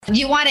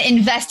You want to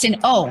invest in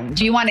own.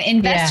 Do you want to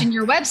invest in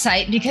your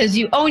website because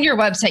you own your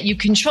website, you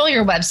control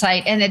your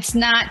website, and it's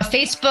not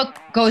Facebook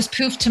goes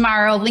poof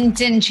tomorrow,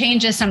 LinkedIn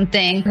changes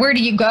something. Where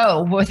do you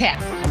go with that?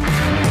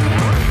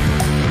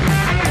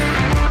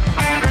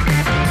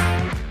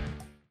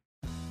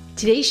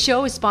 Today's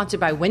show is sponsored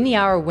by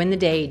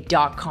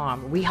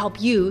WinTheHourWinTheDay.com. We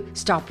help you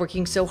stop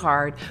working so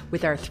hard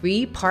with our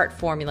 3-part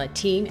formula: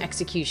 team,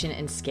 execution,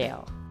 and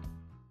scale.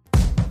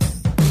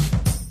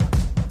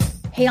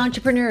 Hey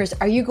entrepreneurs,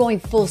 are you going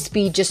full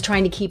speed just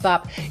trying to keep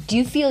up? Do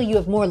you feel you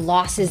have more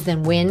losses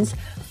than wins?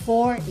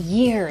 For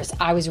years,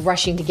 I was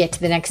rushing to get to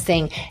the next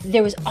thing.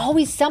 There was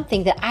always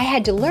something that I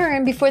had to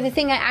learn before the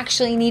thing I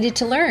actually needed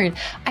to learn.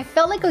 I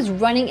felt like I was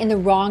running in the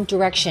wrong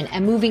direction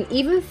and moving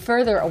even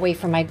further away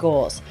from my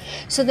goals.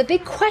 So the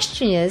big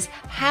question is,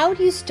 how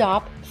do you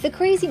stop the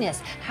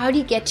craziness? How do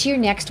you get to your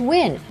next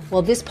win?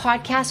 Well, this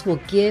podcast will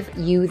give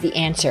you the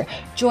answer.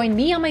 Join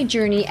me on my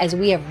journey as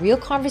we have real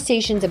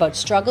conversations about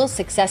struggles,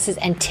 successes,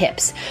 and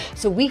tips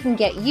so we can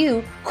get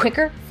you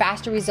quicker,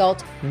 faster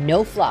results,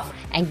 no fluff,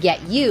 and get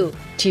you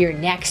to your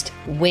next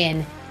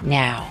win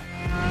now.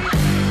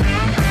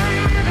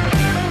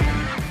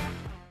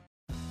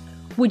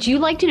 Would you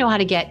like to know how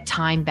to get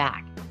time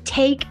back?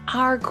 Take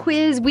our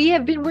quiz. We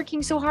have been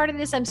working so hard on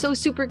this. I'm so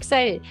super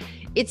excited.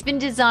 It's been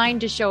designed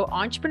to show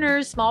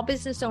entrepreneurs, small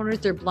business owners,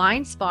 their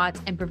blind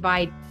spots and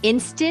provide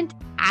instant,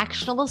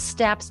 actionable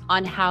steps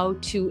on how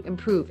to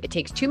improve. It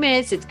takes 2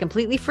 minutes. It's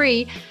completely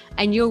free,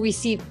 and you'll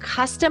receive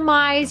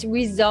customized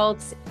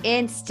results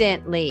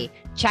instantly.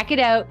 Check it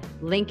out.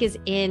 Link is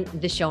in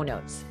the show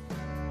notes.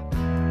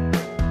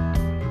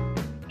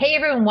 Hey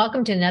everyone,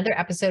 welcome to another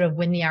episode of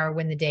Win the Hour,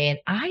 Win the Day. And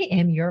I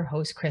am your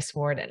host, Chris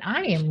Ward, and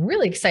I am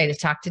really excited to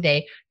talk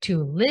today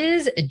to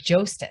Liz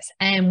Jostes.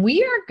 And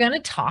we are going to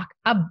talk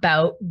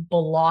about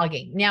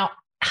blogging. Now,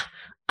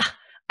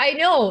 I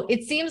know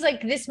it seems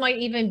like this might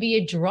even be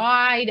a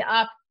dried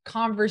up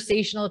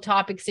conversational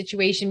topic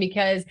situation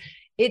because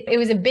it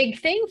was a big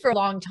thing for a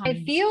long time.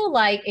 I feel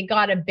like it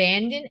got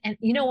abandoned. And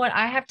you know what?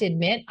 I have to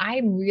admit,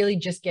 I'm really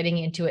just getting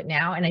into it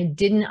now, and I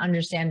didn't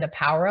understand the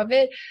power of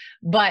it.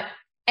 But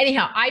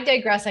anyhow, I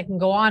digress. I can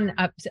go on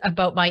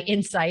about my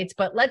insights,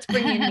 but let's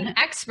bring in the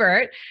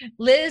expert.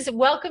 Liz,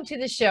 welcome to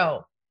the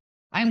show.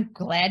 I'm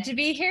glad to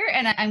be here,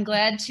 and I'm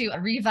glad to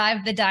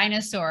revive the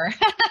dinosaur.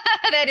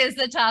 That is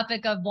the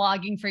topic of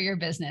blogging for your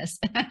business.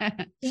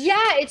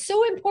 Yeah, it's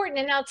so important.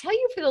 And I'll tell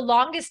you, for the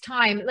longest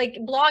time, like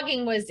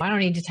blogging was, I don't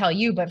need to tell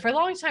you, but for a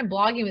long time,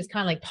 blogging was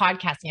kind of like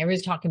podcasting.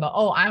 Everyone's talking about,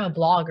 oh, I'm a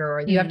blogger,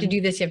 or you have to do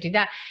this, you have to do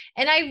that.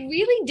 And I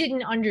really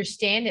didn't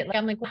understand it. Like,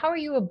 I'm like, well, how are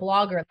you a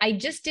blogger? I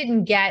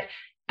didn't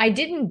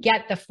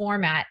get the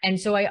format. And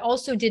so I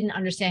also didn't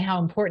understand how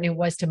important it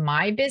was to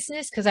my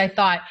business, because I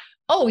thought,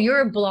 oh,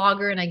 you're a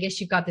blogger and I guess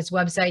you've got this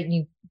website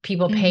and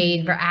people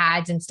paid for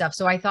ads and stuff.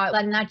 So I thought,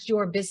 and that's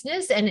your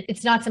business and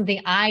it's not something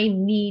I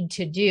need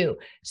to do.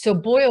 So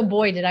boy, oh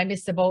boy, did I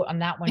miss the boat on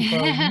that one for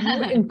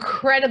an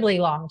incredibly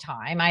long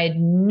time. I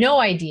had no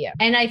idea.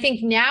 And I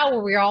think now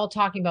where we're all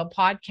talking about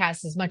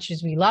podcasts as much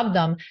as we love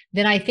them,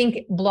 then I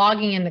think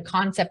blogging and the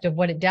concept of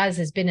what it does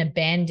has been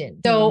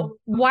abandoned. So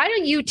why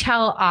don't you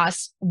tell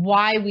us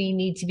why we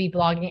need to be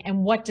blogging and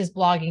what does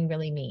blogging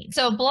really mean?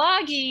 So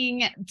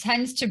blogging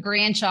tends to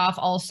branch off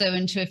also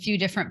into a few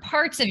different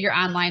parts of your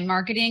online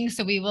marketing.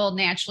 So we will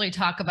naturally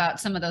talk about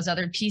some of those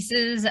other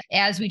pieces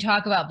as we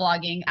talk about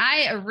blogging.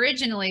 I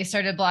originally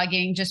started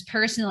blogging just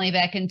personally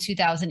back in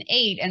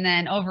 2008, and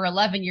then over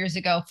 11 years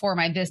ago for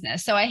my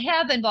business. So I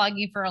have been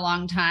blogging for a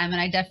long time,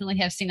 and I definitely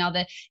have seen all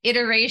the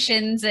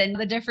iterations and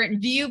the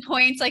different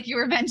viewpoints, like you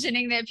were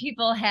mentioning, that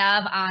people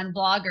have on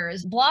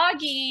bloggers.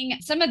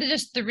 Blogging, some of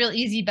the real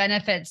easy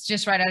benefits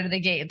just right out of the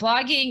gate.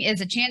 Blogging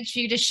is a chance for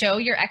you to show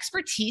your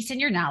expertise and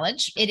your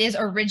knowledge. It is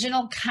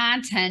original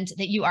content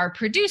that you are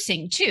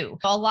producing too.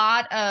 A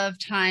lot of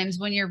times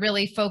when you're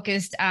really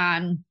focused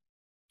on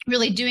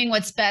really doing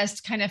what's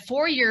best kind of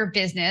for your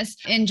business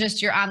in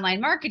just your online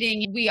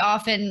marketing, we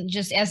often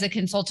just as a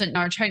consultant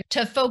are trying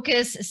to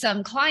focus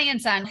some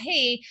clients on,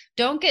 hey,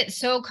 don't get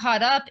so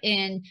caught up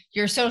in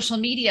your social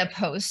media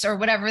posts or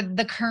whatever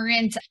the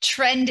current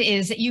trend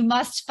is that you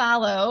must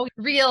follow,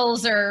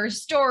 reels or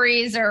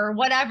stories or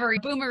whatever,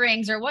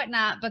 boomerangs or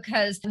whatnot,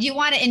 because you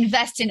want to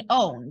invest in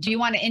own. Do you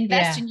want to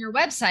invest in your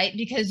website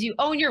because you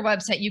own your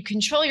website, you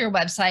control your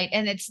website,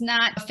 and it's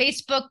not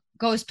Facebook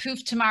goes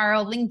poof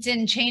tomorrow,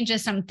 LinkedIn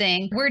changes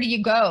something. Where do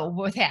you go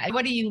with that?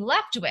 What are you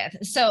left with?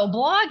 So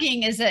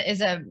blogging is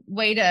a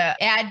way to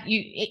add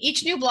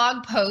each new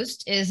blog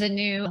post is a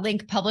new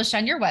link published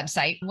on your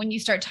website. When you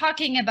start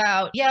talking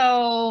about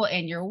SEO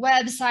and your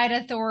website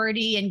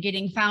authority and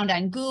getting found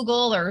on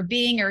Google or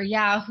Bing or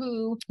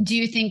Yahoo, do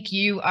you think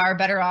you are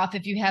better off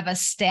if you have a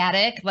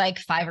static, like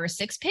 5 or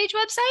 6 page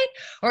website,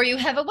 or you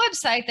have a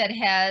website that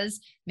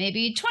has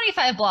maybe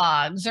 25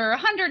 blogs or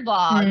 100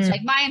 blogs,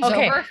 like mine's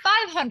over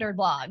 500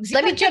 blogs.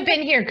 Let me jump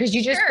in here because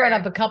you just brought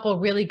up a couple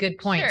of really good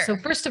points. So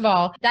first of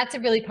all, that's a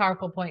really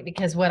powerful point,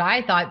 because what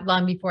I thought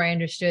long before I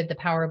understood the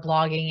power of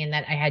blogging and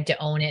that I had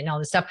to own it and all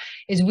this stuff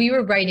is we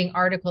were writing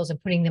articles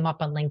and putting them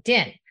up on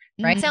LinkedIn.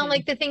 right? Sound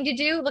like the thing to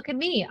do? Look at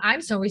me.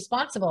 I'm so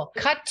responsible.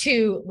 Cut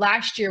to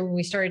last year when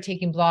we started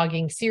taking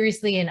blogging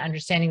seriously and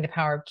understanding the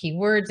power of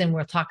keywords. And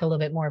we'll talk a little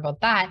bit more about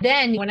that.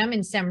 Then when I'm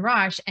in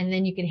SEMrush and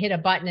then you can hit a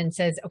button and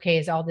says, okay,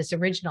 is all this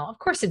original? Of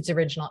course it's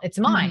original. It's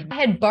mine. I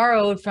had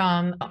borrowed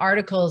from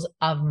articles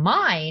of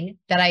mine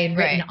that I had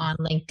written on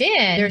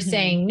LinkedIn. They're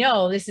saying,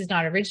 no, this is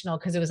not original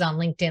because it was on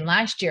LinkedIn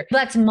last year.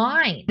 That's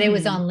mine. It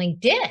was on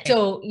LinkedIn.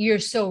 So you're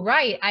so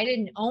right. I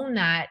didn't own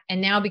that.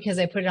 And now because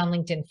I put it on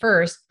LinkedIn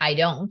first, I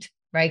don't.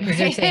 Right. Because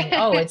they're saying,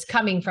 oh, it's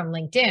coming from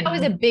LinkedIn. That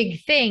was a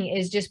big thing,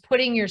 is just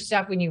putting your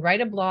stuff when you write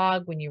a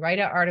blog, when you write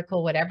an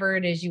article, whatever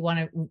it is you want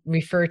to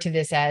refer to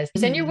this as,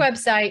 it's on your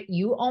website,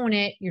 you own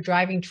it, you're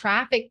driving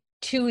traffic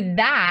to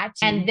that.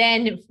 And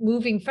then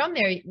moving from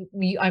there,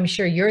 I'm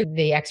sure you're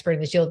the expert in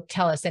this. You'll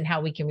tell us then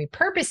how we can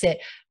repurpose it.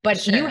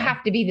 But you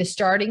have to be the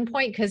starting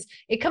point because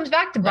it comes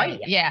back to bite.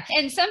 Yeah.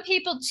 And some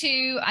people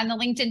too, on the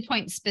LinkedIn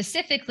point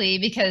specifically,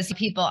 because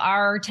people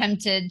are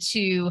tempted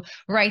to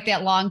write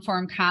that long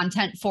form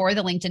content for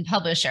the LinkedIn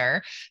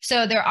publisher.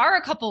 So there are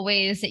a couple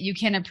ways that you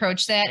can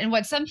approach that. And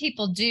what some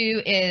people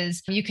do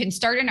is you can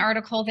start an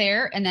article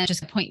there and then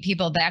just point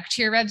people back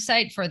to your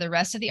website for the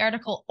rest of the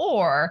article,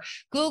 or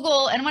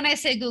Google. And when I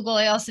say Google,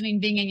 I also mean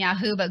Bing and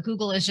Yahoo, but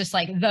Google is just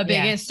like the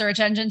biggest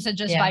search engine. So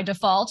just by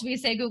default, we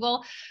say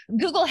Google.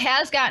 Google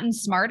has gotten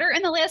smarter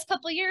in the last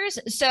couple of years.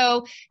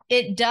 So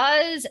it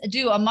does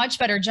do a much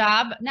better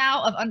job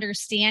now of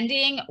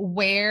understanding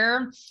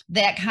where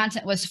that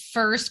content was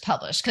first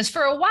published. Because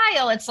for a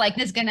while, it's like,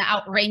 this is going to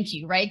outrank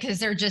you, right? Because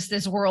they're just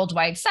this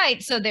worldwide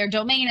site. So their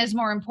domain is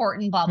more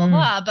important, blah, blah,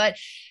 blah. But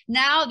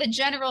now the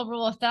general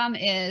rule of thumb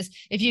is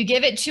if you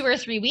give it 2 or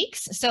 3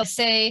 weeks. So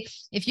say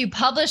if you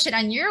publish it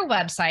on your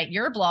website,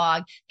 your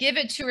blog, give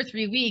it 2 or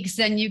 3 weeks,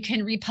 then you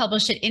can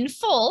republish it in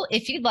full,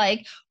 if you'd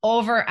like,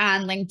 over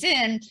on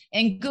LinkedIn.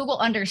 And Google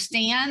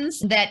understands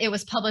that it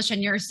was published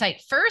on your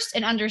site first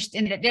and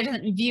understand that it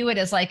doesn't view it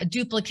as like a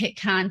duplicate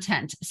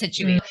content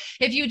situation.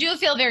 If you do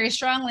feel very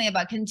strongly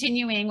about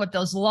continuing with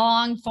those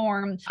long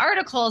form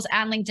articles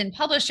on LinkedIn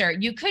Publisher,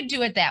 you could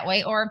do it that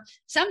way. Or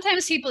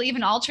sometimes people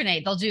even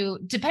alternate. They'll do,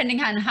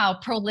 depending on how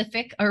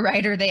prolific a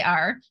writer they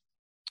are,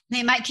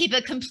 they might keep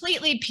it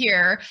completely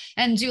pure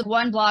and do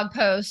one blog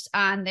post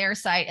on their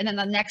site. And then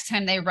the next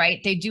time they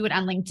write, they do it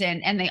on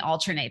LinkedIn and they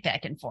alternate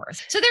back and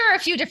forth. So there are a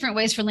few different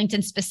ways for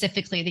LinkedIn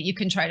specifically that you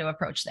can try to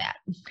approach that.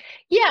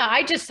 Yeah,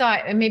 I just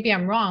thought, and maybe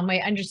I'm wrong, my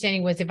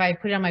understanding was if I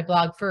put it on my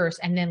blog first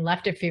and then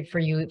left it for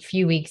you a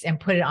few weeks and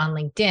put it on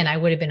LinkedIn, I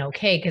would have been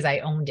okay because I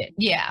owned it.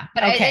 Yeah,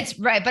 but it's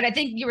right. But I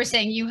think you were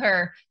saying you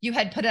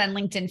had put it on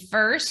LinkedIn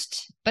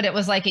first, but it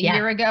was like a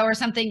year ago or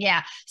something.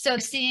 Yeah. So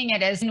seeing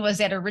it as was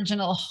that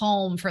original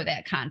home for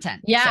that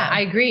content. Yeah, so. I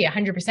agree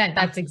 100%.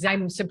 That's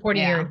exactly, I'm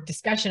supporting your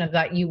discussion of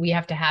that. We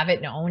have to have it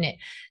and own it.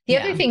 The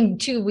other thing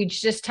too, we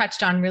just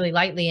touched on really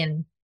lightly,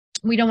 and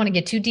we don't want to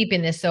get too deep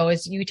in this though,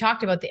 is you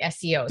talked about the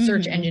SEO,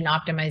 search engine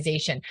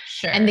optimization,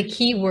 and the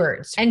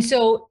keywords. And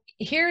so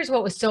here's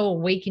what was so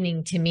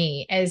awakening to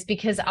me is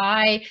because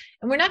and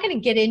we're not going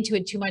to get into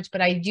it too much,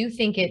 but I do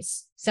think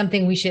it's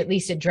something we should at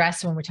least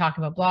address when we're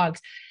talking about blogs.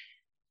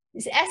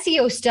 This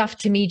SEO stuff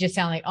to me just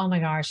sound like, oh my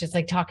gosh, it's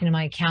like talking to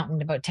my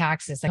accountant about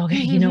taxes. Like, okay,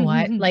 you know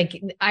what?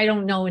 Like, I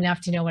don't know enough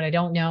to know what I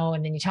don't know.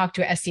 And then you talk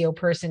to an SEO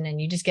person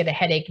and you just get a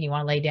headache and you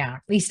want to lay down.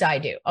 At least I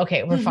do.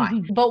 Okay, we're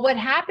fine. But what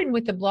happened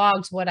with the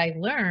blogs, what I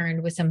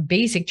learned with some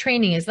basic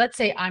training is, let's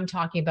say I'm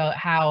talking about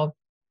how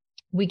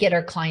we get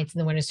our clients in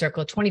the Winner's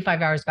Circle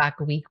 25 hours back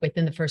a week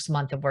within the first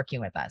month of working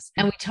with us.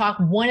 And we talk,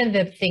 one of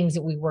the things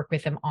that we work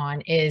with them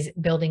on is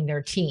building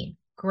their team.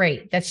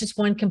 Great. That's just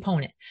one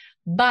component.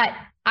 But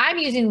I'm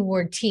using the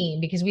word team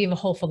because we have a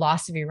whole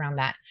philosophy around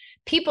that.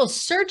 People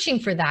searching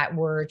for that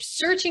word,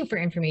 searching for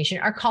information,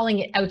 are calling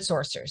it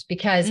outsourcers,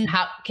 because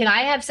how can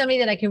I have somebody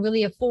that I can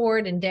really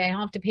afford and I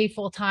don't have to pay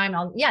full time?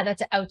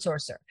 That's an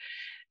outsourcer.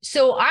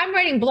 So I'm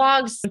writing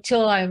blogs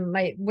till I'm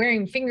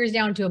wearing fingers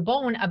down to a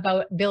bone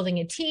about building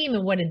a team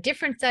and what a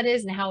difference that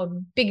is and how a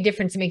big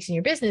difference it makes in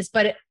your business.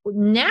 But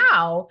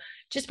now,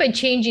 just by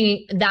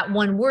changing that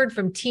one word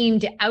from team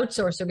to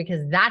outsourcer,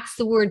 because that's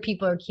the word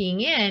people are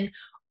keying in,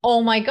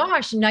 oh my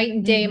gosh, night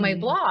and day in my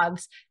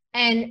blogs.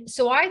 And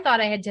so I thought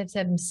I had to have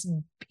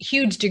some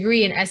huge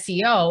degree in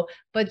SEO,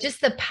 but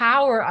just the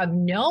power of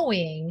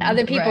knowing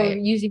other people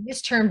using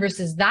this term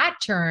versus that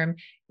term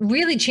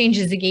really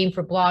changes the game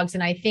for blogs.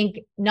 And I think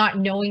not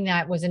knowing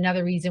that was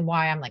another reason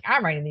why I'm like,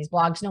 I'm writing these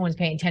blogs. No one's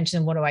paying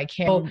attention. What do I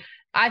care? So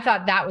I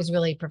thought that was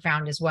really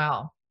profound as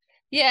well.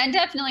 Yeah. And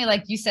definitely,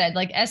 like you said,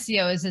 like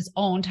SEO is its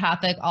own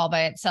topic all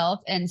by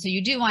itself. And so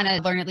you do want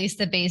to learn at least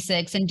the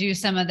basics and do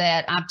some of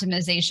that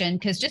optimization,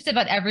 because just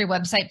about every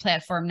website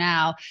platform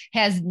now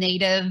has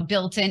native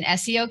built-in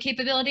SEO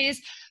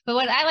capabilities. But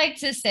what I like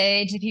to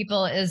say to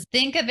people is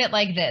think of it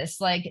like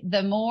this, like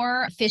the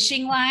more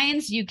fishing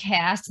lines you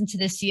cast into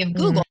the sea of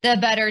Google, the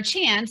better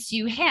chance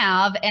you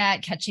have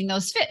at catching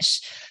those fish.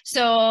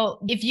 So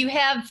if you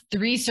have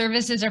 3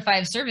 services or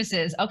 5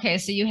 services, okay,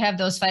 so you have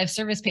those 5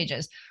 service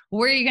pages.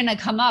 Where are you going to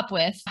come up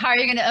with? How are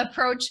you going to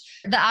approach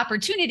the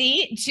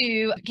opportunity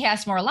to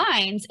cast more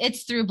lines?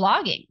 It's through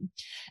blogging.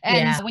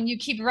 And when you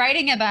keep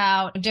writing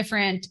about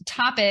different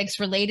topics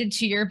related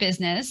to your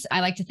business,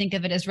 I like to think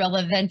of it as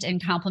relevant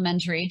and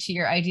complementary to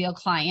your ideal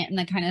client and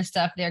the kind of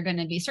stuff they're going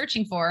to be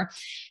searching for.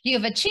 You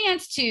have a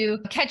chance to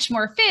catch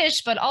more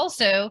fish, but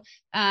also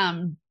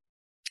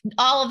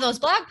all of those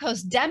blog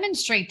posts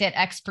demonstrate that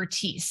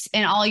expertise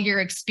and all your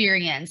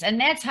experience. And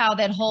that's how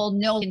that whole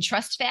know and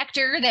trust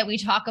factor that we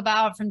talk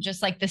about from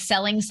just like the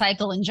selling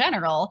cycle in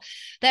general,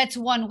 that's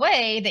one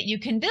way that you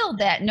can build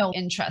that know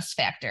and trust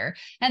factor.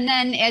 And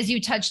then as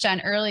you touched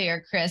on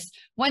earlier, Chris,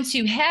 once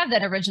you have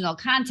that original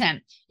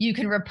content, you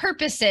can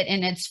repurpose it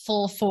in its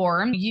full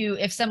form.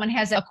 If someone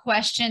has a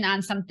question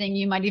on something,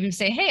 you might even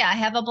say, hey, I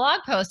have a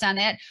blog post on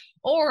it.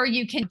 Or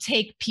you can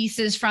take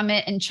pieces from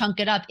it and chunk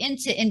it up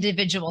into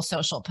individual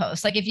social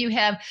posts. Like if you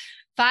have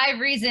 5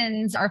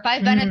 reasons or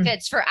 5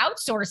 benefits for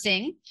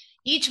outsourcing,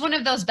 each one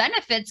of those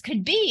benefits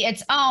could be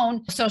its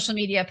own social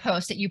media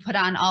post that you put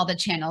on all the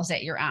channels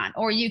that you're on.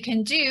 Or you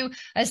can do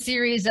a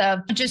series of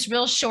just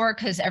real short,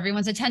 because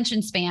everyone's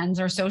attention spans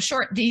are so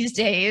short these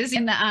days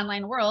in the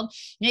online world.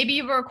 Maybe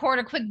you record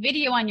a quick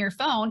video on your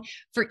phone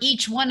for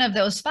each one of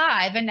those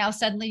 5. And now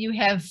suddenly you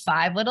have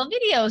 5 little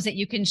videos that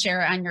you can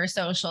share on your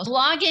socials.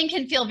 Blogging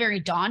can feel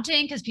very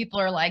daunting because people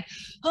are like,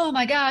 oh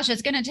my gosh,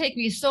 it's going to take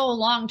me so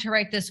long to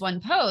write this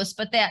one post.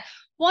 But that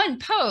one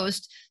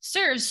post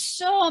serves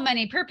so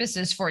many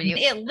purposes for you.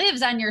 It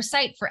lives on your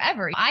site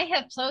forever. I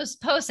have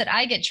posts that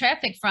I get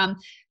traffic from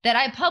that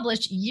I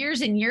published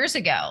years and years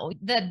ago.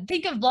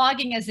 Think of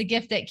blogging as a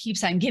gift that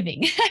keeps on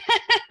giving.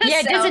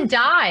 It doesn't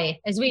die.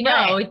 As we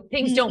know,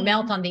 things don't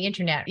melt on the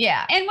internet.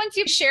 Yeah. And once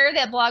you share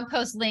that blog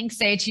post link,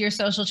 say to your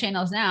social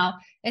channels now,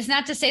 it's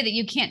not to say that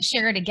you can't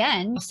share it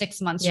again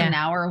 6 months from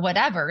now or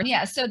whatever.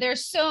 Yeah. So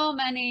there's so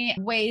many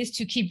ways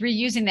to keep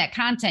reusing that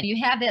content.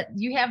 You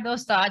have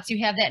those thoughts,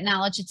 you have that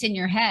knowledge, it's in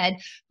your head,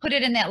 put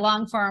it in that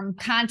long form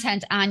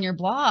content on your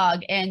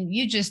blog, and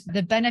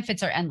the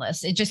benefits are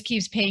endless. It just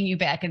keeps paying you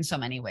back in so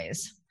many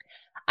ways.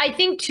 I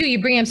think too,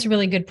 you bring up some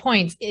really good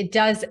points. It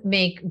does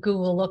make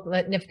Google look,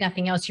 if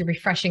nothing else, you're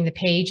refreshing the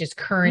page as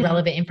current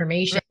relevant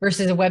information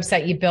versus a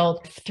website you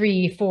built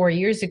 3-4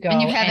 years ago.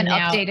 And you haven't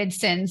updated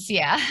since.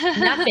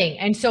 Nothing.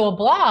 And so a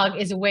blog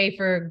is a way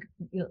for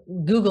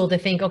Google to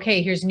think,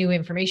 okay, here's new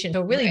information.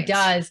 So it really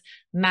does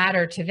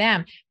matter to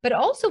them. But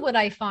also what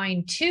I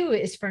find too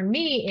is, for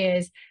me,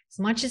 is as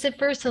much as at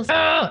first feels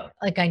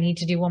like I need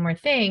to do one more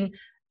thing,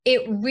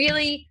 it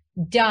really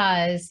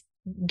does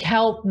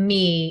help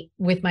me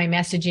with my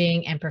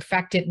messaging and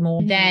perfect it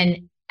more.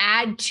 Then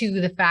add to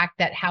the fact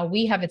that how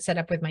we have it set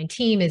up with my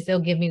team is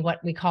they'll give me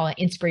what we call an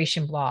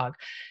inspiration blog.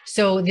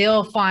 So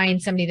they'll find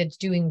somebody that's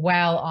doing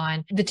well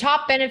on the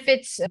top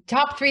benefits,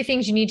 top 3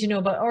 things you need to know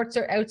about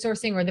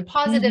outsourcing, or the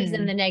positives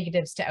and the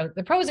negatives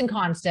the pros and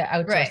cons to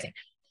outsourcing.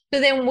 So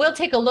then we'll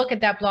take a look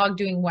at that blog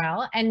doing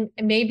well, and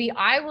maybe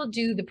I will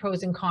do the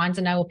pros and cons,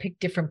 and I will pick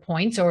different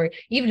points, or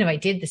even if I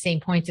did the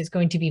same points, it's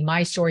going to be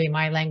my story,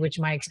 my language,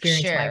 my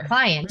experience, my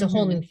client. It's a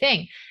whole new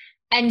thing.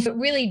 And it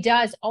really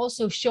does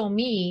also show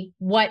me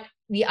what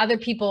the other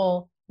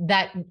people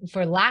that,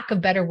 for lack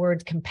of better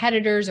words,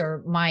 competitors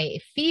or my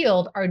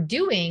field are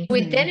doing,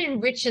 which then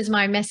enriches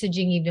my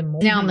messaging even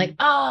more. Now I'm like,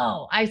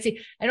 oh, I see.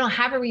 I don't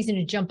have a reason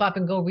to jump up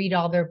and go read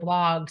all their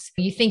blogs.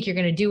 You think you're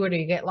going to do it, or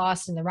you get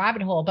lost in the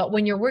rabbit hole. But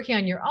when you're working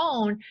on your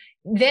own,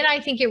 then I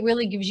think it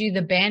really gives you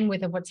the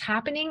bandwidth of what's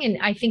happening. And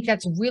I think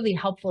that's really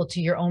helpful to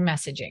your own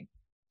messaging.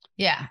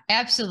 Yeah,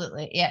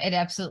 absolutely. Yeah, it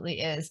absolutely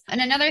is. And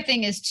another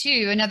thing is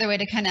too, another way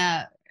to kind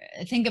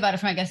of think about it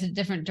from, I guess, a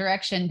different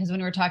direction, because when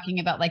we were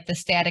talking about like the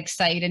static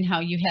site and how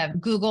you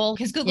have Google,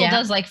 because Google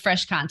does like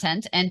fresh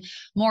content, and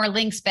more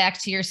links back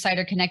to your site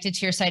or connected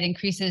to your site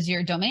increases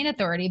your domain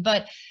authority,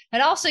 but it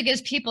also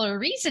gives people a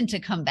reason to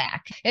come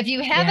back. If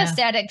you have a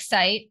static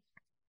site,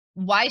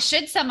 why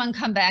should someone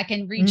come back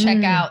and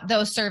recheck out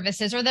those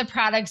services or the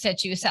products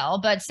that you sell?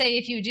 But say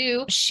if you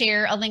do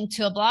share a link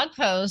to a blog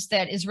post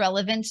that is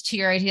relevant to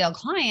your ideal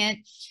client,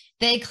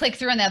 they click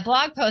through on that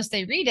blog post,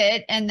 they read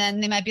it, and then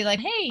they might be like,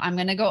 hey, I'm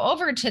going to go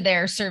over to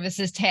their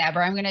services tab,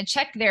 or I'm going to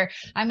check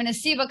I'm going to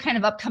see what kind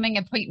of upcoming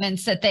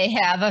appointments that they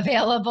have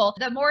available.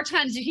 The more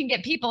times you can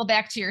get people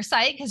back to your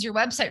site, because your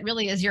website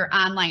really is your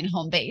online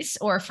home base,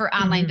 or for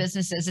online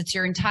businesses, it's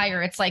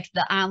like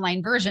the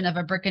online version of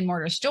a brick and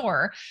mortar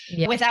store.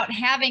 Without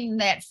having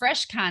that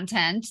fresh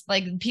content,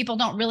 like people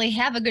don't really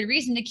have a good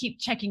reason to keep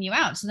checking you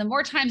out. So the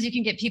more times you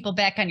can get people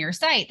back on your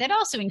site, that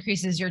also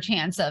increases your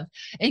chance of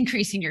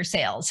increasing your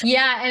sales.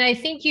 Yeah. And I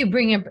think you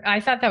bring up, I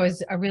thought that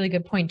was a really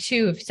good point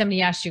too. If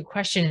somebody asked you a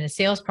question in the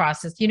sales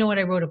process, you know what,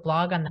 I wrote a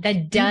blog on that.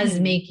 That does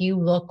make you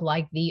look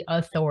like the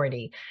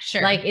authority.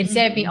 Sure. Like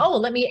instead of being, oh,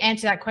 let me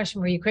answer that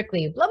question for you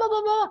quickly, blah, blah,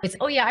 blah, blah. It's,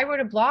 oh yeah, I wrote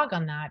a blog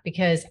on that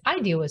because I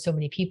deal with so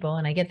many people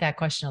and I get that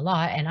question a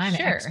lot and I'm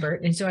an expert.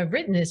 And so I've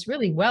written this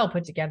really well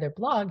put together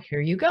blog.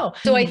 Here you go.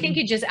 So I think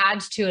it just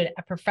adds to it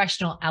a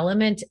professional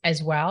element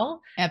as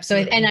well.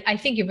 Absolutely. So, and I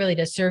think it really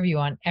does serve you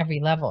on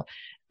every level.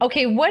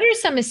 Okay, what are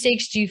some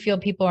mistakes do you feel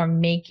people are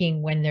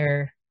making when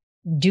they're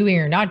doing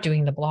or not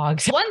doing the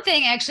blogs. One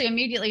thing actually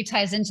immediately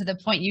ties into the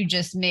point you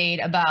just made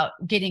about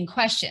getting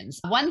questions.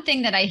 One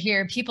thing that I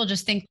hear, people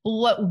just think, well,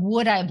 what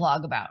would I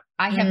blog about?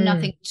 I have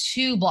nothing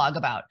to blog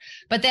about.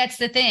 But that's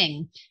the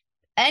thing.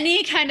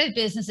 Any kind of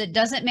business, it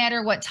doesn't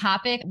matter what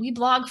topic, we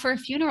blog for a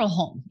funeral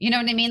home. You know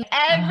what I mean?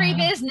 Every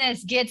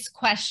business gets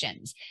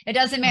questions. It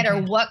doesn't matter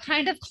what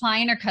kind of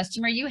client or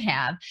customer you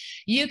have.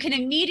 You can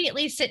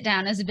immediately sit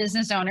down as a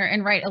business owner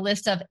and write a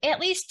list of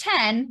at least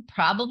 10,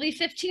 probably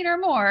 15 or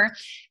more,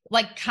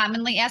 like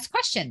commonly asked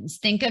questions.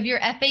 Think of your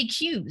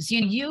FAQs.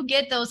 You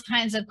get those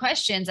kinds of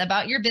questions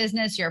about your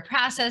business, your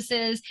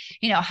processes,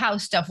 how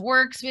stuff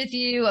works with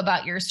you,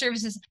 about your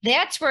services.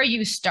 That's where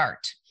you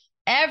start.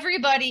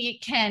 Everybody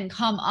can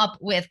come up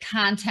with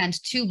content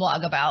to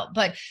blog about,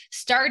 but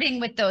starting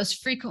with those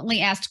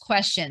frequently asked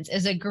questions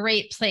is a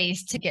great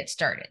place to get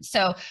started.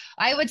 So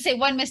I would say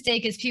one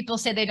mistake is people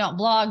say they don't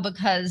blog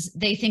because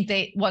they think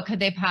what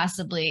could they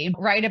possibly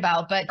write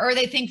about, or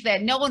they think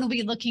that no one will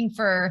be looking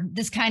for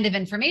this kind of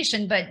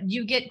information, but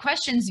you get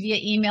questions via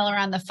email or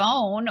on the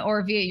phone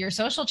or via your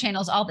social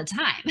channels all the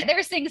time.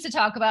 There's things to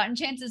talk about, and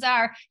chances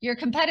are your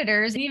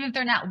competitors, even if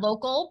they're not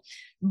local,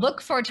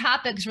 look for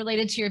topics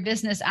related to your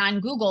business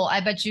on Google.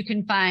 I bet you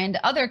can find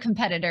other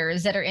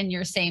competitors that are in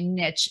your same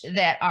niche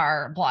that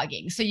are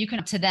blogging. So you can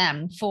look to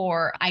them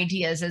for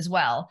ideas as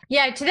well.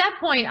 Yeah, to that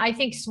point, I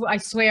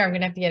swear I'm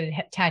going to have to get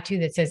a tattoo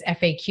that says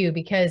FAQ,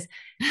 because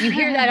you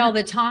hear that all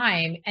the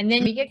time. And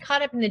then you get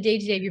caught up in the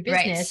day-to-day of your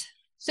business. Right.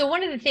 So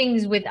one of the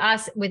things with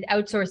us, with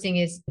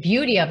outsourcing, is the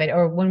beauty of it,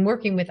 or when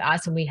working with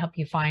us and we help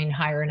you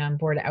hire and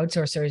onboard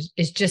outsourcers,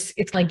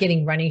 it's like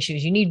getting running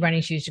shoes. You need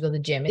running shoes to go to the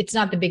gym. It's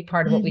not the big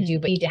part of what we do,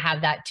 but you need to have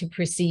that to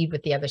proceed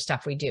with the other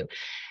stuff we do.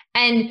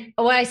 And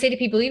what I say to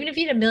people, even if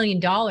you had $1 million,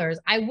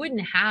 I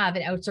wouldn't have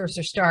an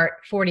outsourcer start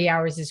 40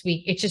 hours this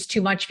week. It's just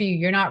too much for you.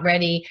 You're not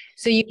ready.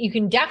 So you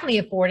can definitely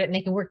afford it, and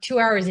they can work 2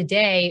 hours a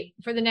day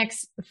for the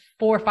next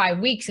 4 or 5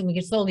 weeks, and we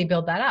can slowly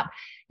build that up.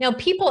 Now,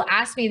 people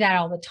ask me that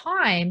all the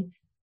time.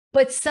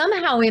 But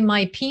somehow in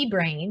my pea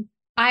brain,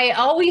 I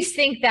always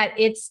think that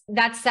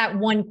that's that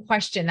one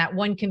question, that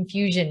one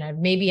confusion of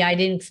maybe I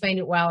didn't explain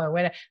it well or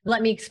whatever.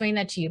 Let me explain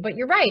that to you. But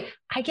you're right.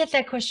 I get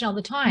that question all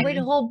the time. Write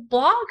a whole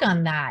blog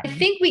on that. I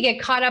think we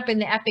get caught up in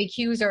the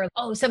FAQs,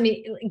 or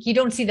somebody, you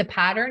don't see the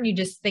pattern. You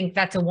just think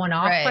that's a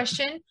one-off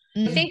question.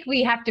 I think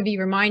we have to be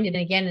reminded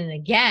again and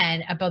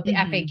again about the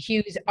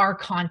FAQs are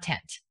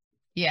content.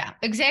 Yeah,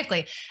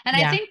 exactly. And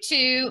I think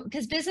too,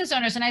 because business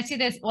owners, and I see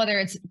this, whether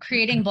it's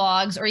creating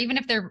blogs or even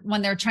if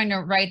when they're trying to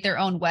write their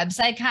own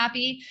website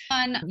copy,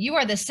 you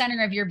are the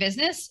center of your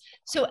business.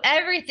 So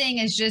everything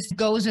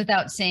goes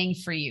without saying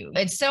for you.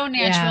 It's so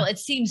natural. It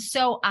seems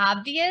so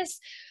obvious.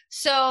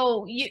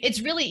 So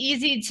it's really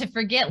easy to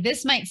forget.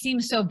 This might seem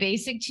so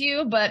basic to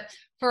you, but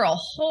for a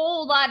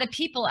whole lot of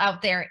people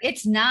out there,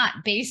 it's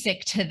not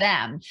basic to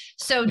them.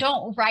 So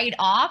don't write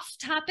off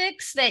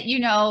topics that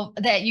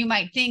that you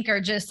might think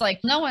are just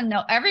like,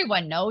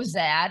 everyone knows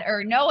that,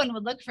 or no one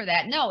would look for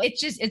that. No,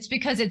 it's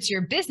because it's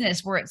your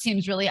business where it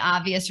seems really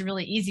obvious or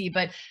really easy.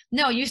 But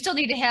no, you still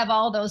need to have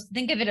all those,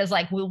 think of it as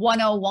like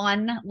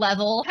 101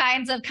 level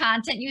kinds of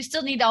content. You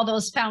still need all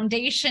those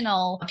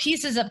foundational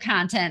pieces of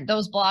content,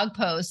 those blog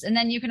posts, and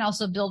then you can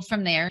also build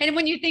from there. And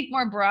when you think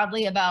more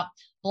broadly about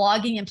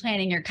blogging and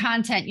planning your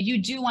content, you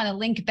do want to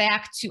link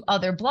back to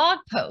other blog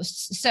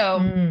posts.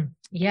 So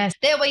yes,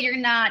 that way you're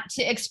not,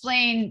 to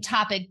explain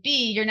topic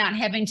B, you're not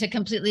having to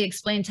completely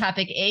explain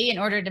topic A in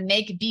order to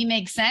make B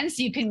make sense.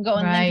 You can go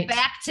and link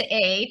back to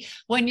A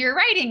when you're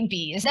writing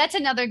B. So that's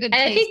another good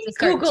place. And I think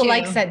Google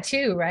likes that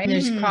too, right?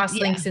 There's cross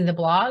links in the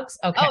blogs.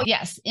 Okay. Oh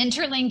yes.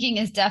 Interlinking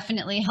is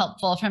definitely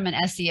helpful from an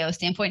SEO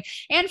standpoint.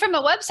 And from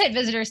a website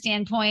visitor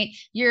standpoint,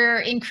 you're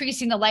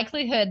increasing the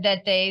likelihood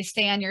that they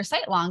stay on your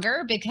site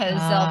longer because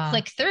they'll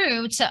click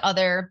through to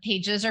other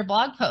pages or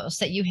blog posts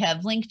that you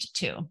have linked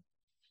to.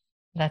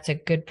 That's a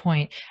good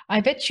point.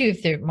 I bet you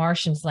if the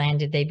Martians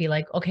landed, they'd be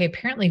like, okay,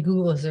 apparently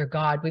Google is their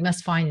god. We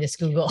must find this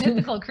Google.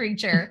 Mythical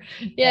creature.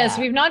 Yes,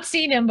 we've not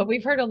seen him, but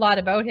we've heard a lot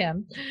about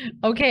him.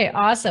 Okay,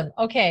 awesome.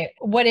 Okay,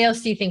 what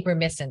else do you think we're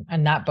missing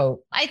on that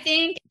boat? I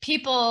think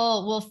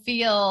people will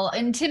feel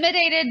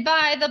intimidated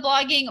by the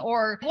blogging,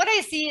 or what I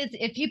see is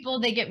if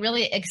they get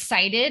really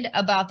excited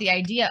about the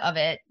idea of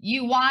it,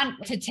 you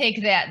want to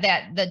take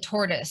the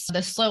tortoise,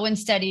 the slow and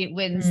steady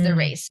wins the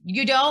race.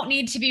 You don't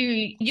need to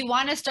you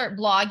want to start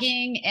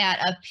blogging at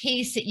a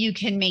pace that you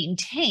can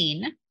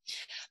maintain,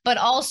 but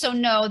also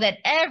know that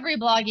every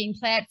blogging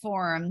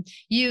platform,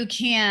 you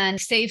can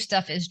save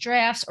stuff as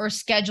drafts or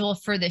schedule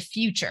for the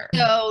future.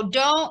 So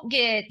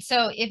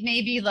if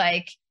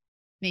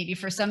maybe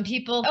for some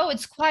people,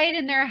 it's quiet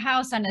in their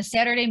house on a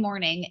Saturday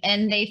morning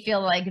and they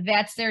feel like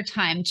that's their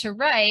time to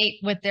write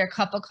with their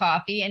cup of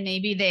coffee, and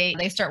maybe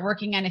they start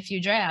working on a few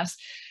drafts.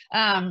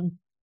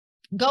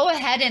 Go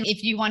ahead, and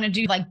if you want to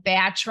do like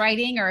batch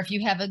writing, or if you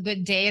have a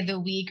good day of the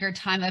week or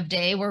time of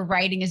day where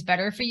writing is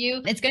better for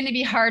you, it's going to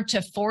be hard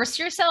to force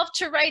yourself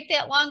to write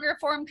that longer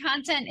form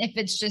content if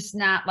it's just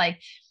not like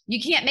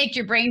you can't make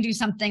your brain do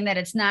something that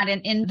it's not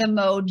in the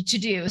mode to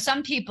do.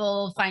 Some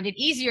people find it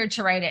easier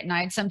to write at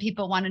night. Some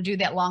people want to do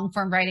that long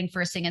form writing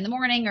first thing in the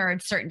morning or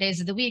at certain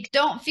days of the week.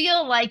 Don't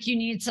feel like you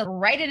need to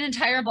write an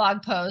entire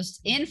blog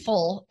post in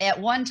full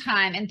at one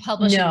time and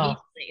publish it immediately.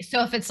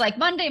 So if it's like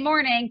Monday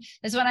morning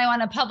is when I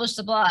want to publish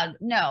the blog,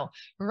 no,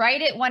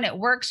 write it when it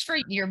works for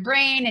your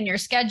brain and your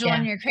schedule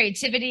and your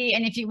creativity.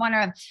 And if you want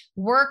to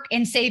work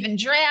and save in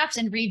drafts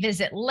and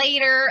revisit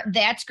later,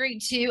 that's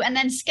great too. And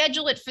then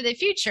schedule it for the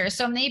future.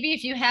 So maybe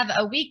if you have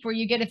a week where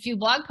you get a few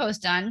blog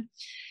posts done,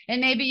 and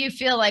maybe you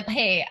feel like,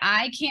 hey,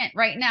 I can't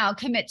right now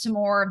commit to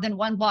more than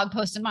one blog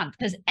post a month,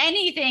 because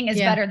anything is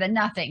better than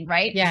nothing,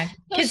 right? Yeah.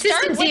 So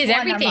consistency is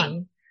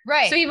everything.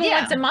 Right. So even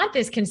once a month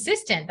is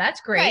consistent.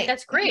 That's great. Right.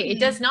 That's great. It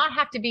does not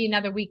have to be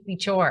another weekly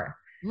chore.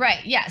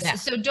 Right. Yes. Yeah.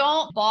 So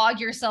don't bog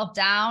yourself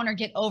down or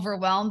get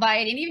overwhelmed by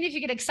it. And even if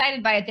you get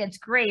excited by it, that's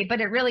great. But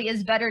it really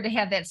is better to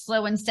have that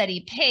slow and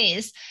steady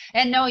pace.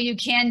 And know you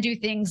can do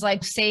things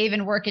like save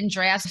and work in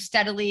drafts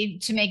steadily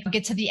to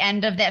get to the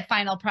end of that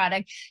final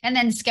product, and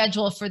then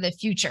schedule for the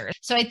future.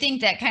 So I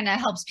think that kind of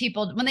helps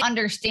people when they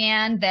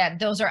understand that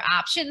those are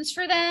options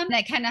for them.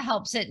 That kind of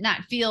helps it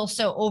not feel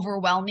so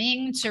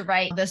overwhelming to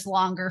write this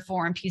longer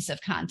form piece of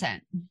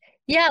content.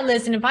 Yeah,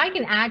 Liz, and if I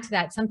can add to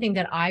that, something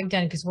that I've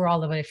done, because we're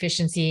all about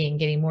efficiency and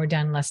getting more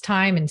done in less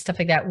time and stuff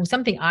like that.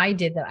 Something I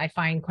did that I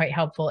find quite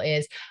helpful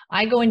is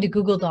I go into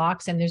Google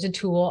Docs and there's a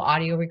tool,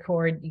 audio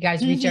record. You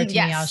guys reach out to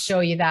me, I'll show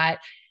you that.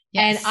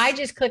 Yes. And I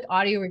just click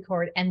audio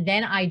record and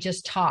then I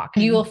just talk.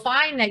 You will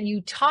find that you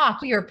talk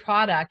your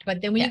product,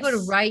 but then when you go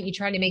to write, you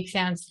try to make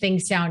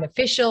things sound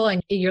official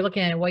and you're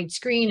looking at a white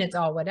screen, it's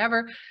all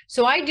whatever.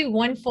 So I do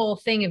one full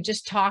thing of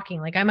just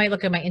talking. Like I might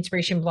look at my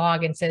inspiration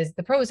blog and says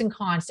the pros and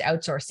cons to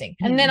outsourcing.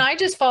 And then I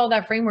just follow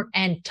that framework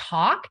and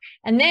talk.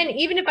 And then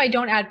even if I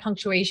don't add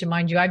punctuation,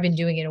 mind you, I've been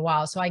doing it a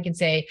while. So I can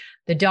say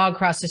the dog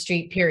crossed the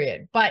street,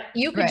 period. But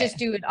you could just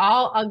do it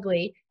all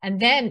ugly and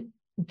then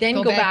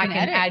go back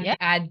and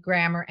add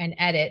grammar and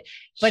edit.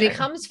 But it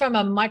comes from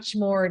a much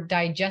more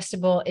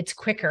digestible, it's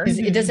quicker.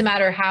 It doesn't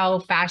matter how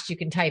fast you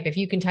can type. If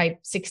you can type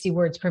 60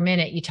 words per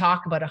minute, you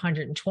talk about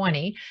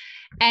 120.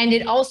 And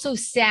it also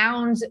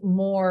sounds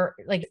more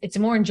like it's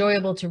more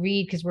enjoyable to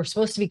read because we're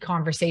supposed to be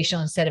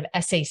conversational instead of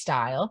essay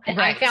style.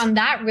 And I found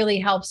that really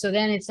helps. So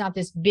then it's not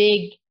this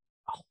big,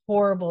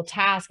 horrible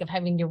task of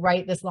having to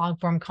write this long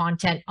form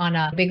content on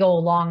a big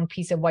old long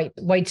piece of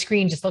white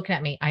screen just looking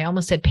at me. I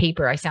almost said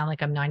paper. I sound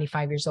like I'm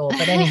 95 years old,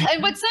 but anyway.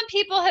 And what some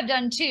people have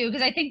done too,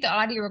 because I think the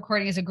audio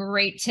recording is a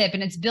great tip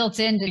and it's built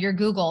into your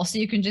Google, so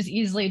you can just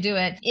easily do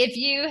it. If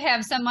you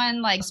have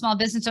someone like small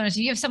business owners,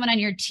 if you have someone on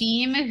your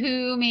team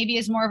who maybe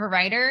is more of a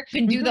writer, you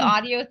can do the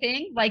audio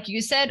thing, like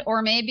you said,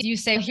 or maybe you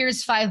say,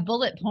 here's 5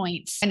 bullet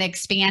points and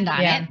expand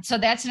on it. So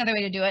that's another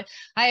way to do it.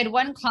 I had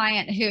one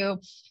client who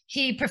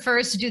he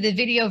prefers to do the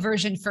video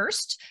version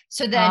first.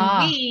 So then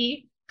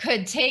we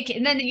could take,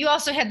 and then you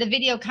also have the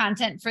video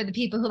content for the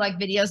people who like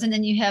videos. And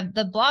then you have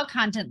the blog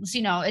content,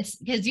 you know, it's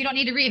because you don't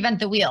need to reinvent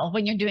the wheel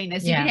when you're doing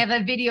this. You can have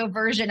a video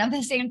version of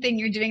the same thing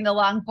you're doing the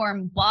long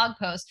form blog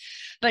post,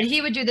 but he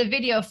would do the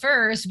video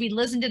first. We'd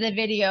listen to the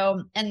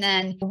video and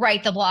then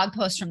write the blog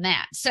post from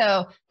that.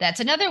 So that's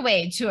another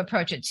way to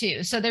approach it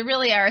too. So there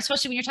really are,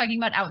 especially when you're talking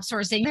about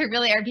outsourcing, there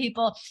really are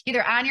people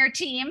either on your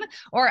team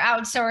or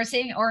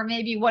outsourcing, or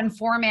maybe one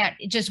format,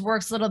 it just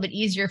works a little bit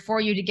easier for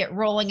you to get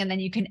rolling. And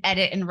then you can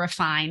edit and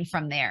refine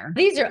from there.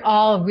 These are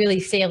all really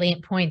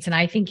salient points. And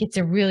I think it's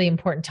a really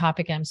important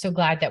topic. And I'm so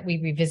glad that we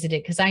revisited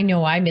it because I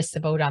know I missed the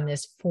boat on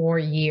this for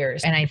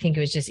years. And I think it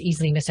was just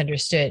easily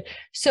misunderstood.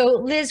 So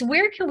Liz,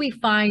 where can we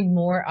find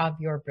more of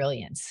your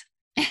brilliance?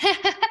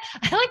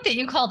 I like that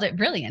you called it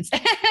brilliance.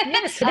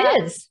 Yes,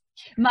 it is.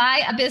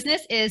 My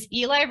business is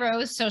Eli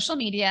Rose Social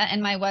Media,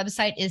 and my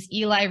website is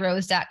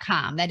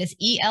elirose.com. That is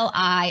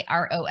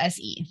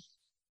ELIROSE.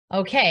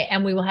 Okay.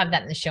 And we will have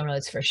that in the show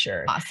notes for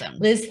sure. Awesome.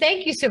 Liz,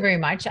 thank you so very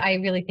much. I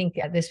really think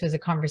that this was a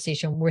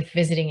conversation worth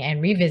visiting and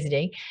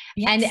revisiting.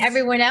 Yes. And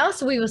everyone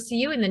else, we will see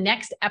you in the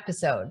next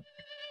episode.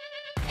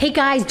 Hey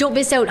guys, don't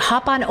miss out.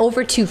 Hop on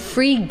over to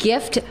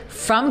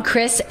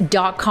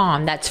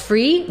freegiftfromchris.com. That's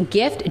free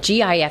gift,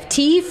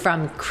 GIFT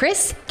from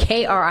Chris,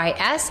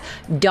 KRIS.com.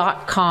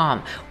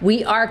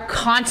 We are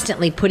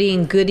constantly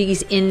putting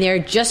goodies in there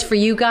just for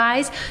you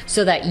guys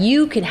so that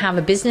you can have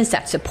a business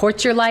that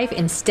supports your life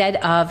instead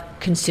of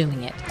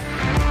consuming it.